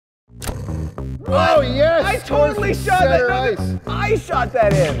Oh, yes! I totally shot that. Ice. I shot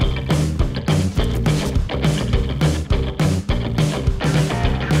that in.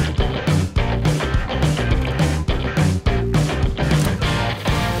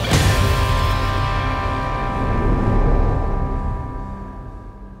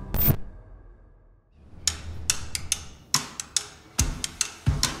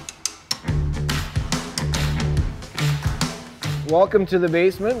 Welcome to the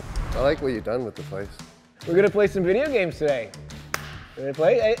basement. I like what you've done with the place. We're gonna play some video games today. We're gonna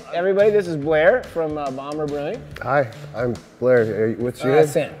play. Hey, everybody, this is Blair from Bomber Brewing. Hi, I'm Blair. What's your name?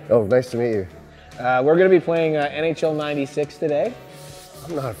 Sam. Oh, nice to meet you. We're gonna be playing NHL 96 today.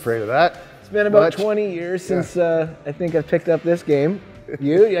 I'm not afraid of that. It's been about 20 years since I think I've picked up this game.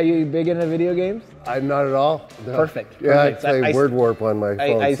 You? Are you big into video games? I'm not at all. No. Perfect. Yeah, Perfect. I play Word Warp on my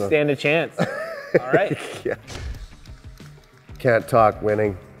phone. I stand a chance. All right. Yeah. Can't talk,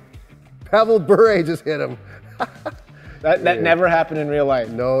 winning. Pavel Bure just hit him. That never happened in real life.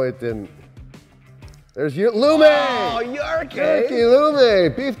 No, it didn't. There's Lume! Oh, Yarky! Jerky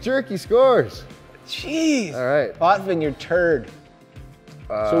Lume! Beef jerky scores. Jeez. All right. Potvin, you're turd.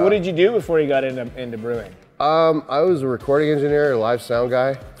 So what did you do before you got into brewing? I was a recording engineer, a live sound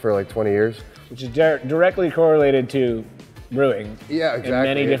guy for like 20 years. Which is directly correlated to brewing. Yeah, exactly. In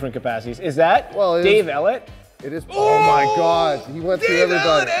many different capacities. Is that Well, Dave Ellett? It is. Oh my God! He went through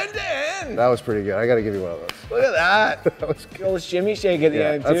everybody. End to end. That was pretty good. I got to give you one of those. Look at that. That was good. Little shimmy shake at the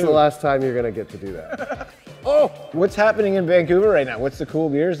end That's too. the last time you're gonna get to do that. Oh, what's happening in Vancouver right now? What's the cool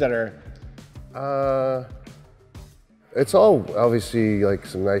beers that are? It's all obviously like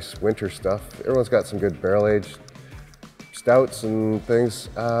some nice winter stuff. Everyone's got some good barrel-aged stouts and things.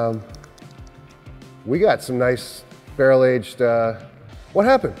 We got some nice barrel-aged. What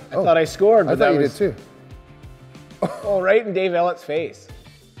happened? I thought I scored, but I thought you did too. Oh, right in Dave Ellett's face.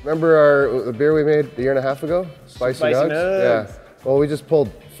 Remember the beer we made a year and a half ago? Spicy Nugs? Yeah. Well, we just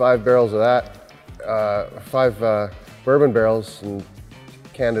pulled 5 barrels of that, 5 bourbon barrels, and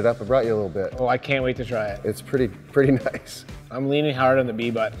canned it up. I brought you a little bit. Oh, I can't wait to try it. It's pretty nice. I'm leaning hard on the B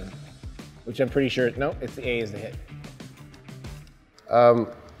button, which I'm pretty sure, no, it's the A is the hit. And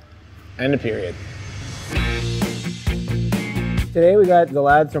a period. Today we got the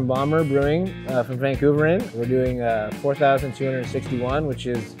lads from Bomber Brewing from Vancouver in. We're doing 4,261, which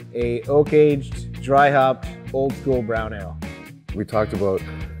is a oak-aged, dry-hopped, old-school brown ale. We talked about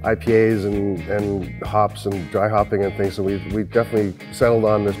IPAs and hops and dry hopping and things, so we definitely settled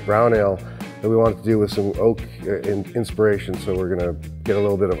on this brown ale that we wanted to do with some oak inspiration. So we're gonna get a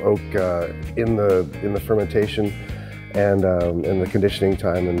little bit of oak in the fermentation and in the conditioning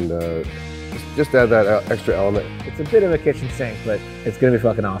time, and just add that extra element. It's a bit of a kitchen sink, but it's gonna be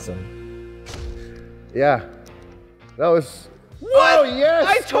fucking awesome. Yeah, that was. What? Oh yes!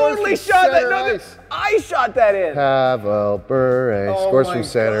 I totally shot that. No, ice. I shot that in. Pavel Bure scores from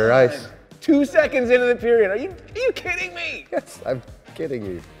center ice. 2 seconds into the period. Are you kidding me? Yes, I'm kidding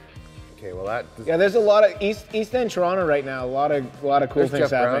you. Okay, well that. Yeah, there's a lot of East End Toronto right now. A lot of cool things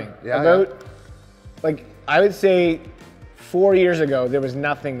Jeff happening. Brown. Yeah, About like I would say 4 years ago there was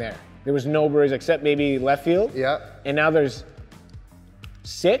nothing there. There was no breweries except maybe left field. Yeah. And now there's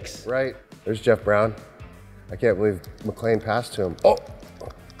 6. Right. There's Jeff Brown. I can't believe McLean passed to him. Oh.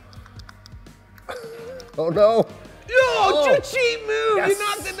 Oh no. Oh, cheap move. Yes. You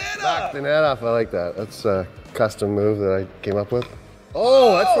knocked the net off. Knocked the net off. I like that. That's a custom move that I came up with.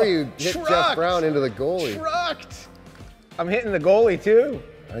 Oh, that's where you hit Jeff Brown into the goalie. Trucked. I'm hitting the goalie too.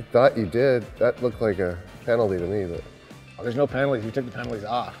 I thought you did. That looked like a penalty to me, but. Oh, there's no penalties. We took the penalties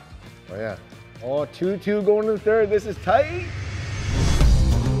off. Oh yeah. Oh, 2-2 going to the third. This is tight.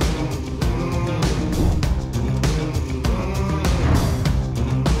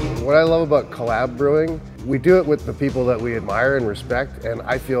 What I love about collab brewing, we do it with the people that we admire and respect, and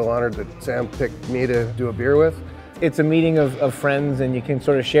I feel honored that Sam picked me to do a beer with. It's a meeting of friends, and you can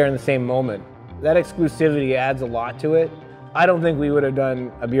sort of share in the same moment. That exclusivity adds a lot to it. I don't think we would have done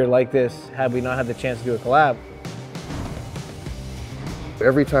a beer like this had we not had the chance to do a collab.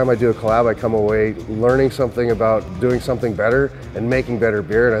 Every time I do a collab, I come away learning something about doing something better and making better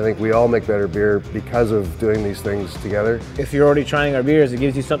beer, and I think we all make better beer because of doing these things together. If you're already trying our beers, it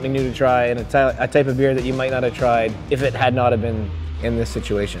gives you something new to try and a type of beer that you might not have tried if it had not have been in this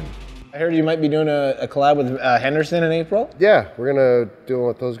situation. I heard you might be doing a collab with Henderson in April? Yeah, we're gonna do one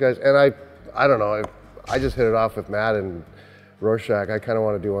with those guys, and I don't know, I just hit it off with Matt and Rorschach. I kind of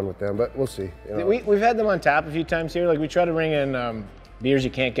want to do one with them, but we'll see. You know. We've had them on tap a few times here. Like we try to bring in beers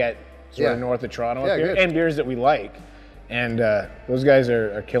you can't get sort of north of Toronto up here, and beers that we like. And those guys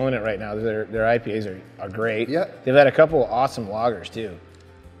are killing it right now. Their IPAs are great. Yeah. They've had a couple of awesome lagers too.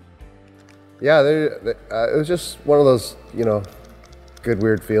 Yeah, it was just one of those, you know, good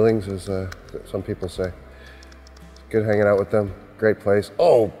weird feelings, as some people say. Good hanging out with them. Great place.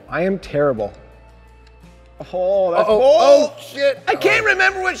 Oh, I am terrible. Oh, that's oh shit! I can't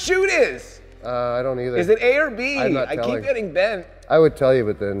remember what shoot is. I don't either. Is it A or B? I'm not I telling. keep getting bent. I would tell you,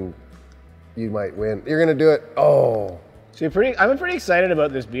 but then you might win. You're gonna do it. Oh. So I'm pretty excited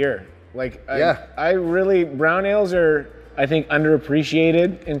about this beer. Like, Yeah. I really, brown ales are, I think,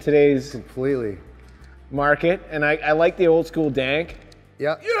 underappreciated in today's Completely. market, and I like the old school dank.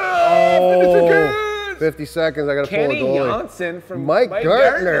 Yeah. Yeah! Oh, 50 seconds, I gotta pull a Kenny goalie. Johnson from Mike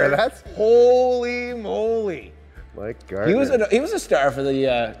Gartner, that's... Holy moly. Mike Gartner. He was a star for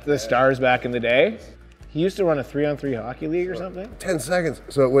the Stars back in the day. He used to run a 3-on-3 hockey league or something. 10 seconds.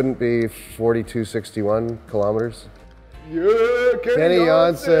 So it wouldn't be 4261 kilometers? Yeah, Kenny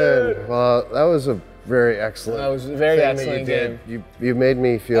Johnson. Well, that was a very excellent. That was a very thing excellent that you did. You made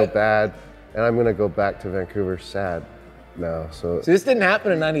me feel bad, and I'm gonna go back to Vancouver sad now. So this didn't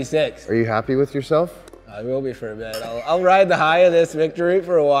happen in '96. Are you happy with yourself? I will be for a bit. I'll ride the high of this victory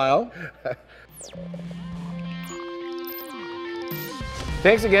for a while.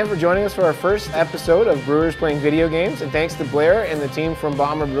 Thanks again for joining us for our first episode of Brewers Playing Video Games, and thanks to Blair and the team from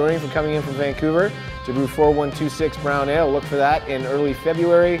Bomber Brewing for coming in from Vancouver to brew 4126 Brown Ale. Look for that in early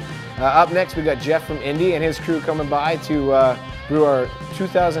February. Up next, we've got Jeff from Indy and his crew coming by to brew our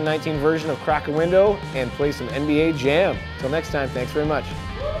 2019 version of Crack a Window and play some NBA Jam. Till next time, thanks very much.